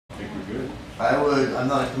Good. I'm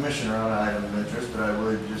not a commissioner on an item of interest, but I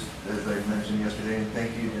would just, as I mentioned yesterday, and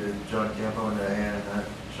thank you to John Campo and Diane and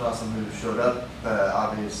Shawson who showed up.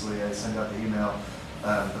 Obviously, I sent out the email.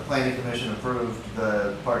 The Planning Commission approved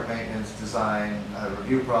the park maintenance design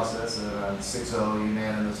review process around 6-0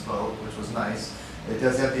 unanimous vote, which was nice. It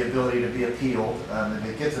does have the ability to be appealed. If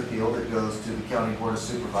it gets appealed, it goes to the County Board of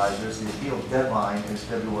Supervisors. The appeal deadline is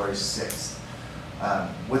February 6th.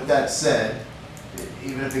 With that said,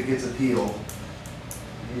 even if it gets appealed,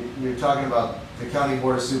 you're talking about the County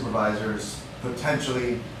Board of Supervisors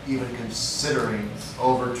potentially even considering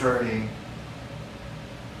overturning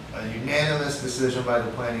a unanimous decision by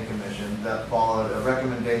the Planning Commission that followed a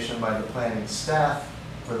recommendation by the planning staff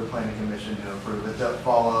for the Planning Commission to approve it, that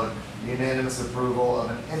followed unanimous approval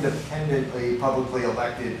of an independently publicly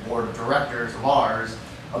elected board of directors of ours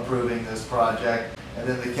approving this project, and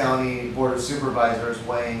then the County Board of Supervisors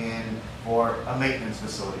weighing in for a maintenance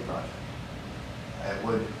facility project. It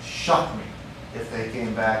would shock me if they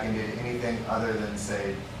came back and did anything other than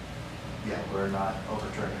say, yeah, we're not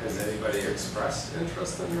overturning it. Has anybody expressed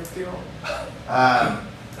interest in your appeal?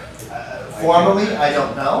 Formally, I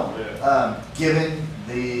don't know. Given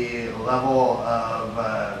the level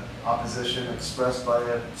of opposition expressed by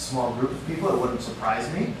a small group of people, it wouldn't surprise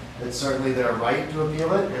me. It's certainly their right to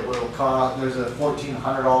appeal it. It will cost, there's a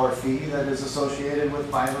 $1,400 fee that is associated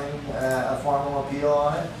with filing a formal appeal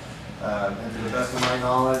on it. And to the best of my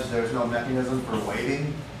knowledge, there's no mechanism for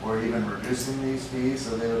waiving or even reducing these fees,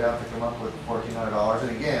 so they would have to come up with $1,400.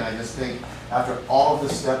 And again, I just think after all of the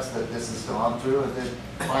steps that this has gone through, and then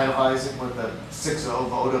finalizing with the 6-0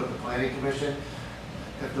 vote of the Planning Commission,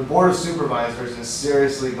 if the Board of Supervisors is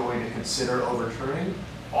seriously going to consider overturning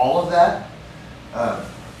all of that,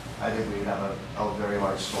 I think we'd have a very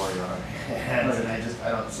large story on our hands, and I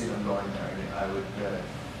don't see them going there. I would,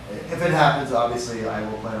 if it happens, obviously I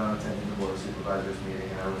will plan on attending the Board of Supervisors meeting,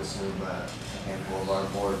 and I would assume that a handful of our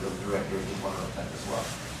board of directors would want to attend as well,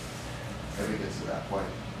 if it gets to that point.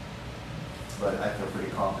 But I feel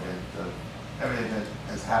pretty confident of everything that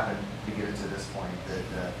has happened to get it to this point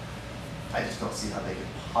that I just don't see how they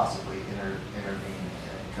could possibly intervene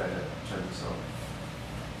and try to turn this over.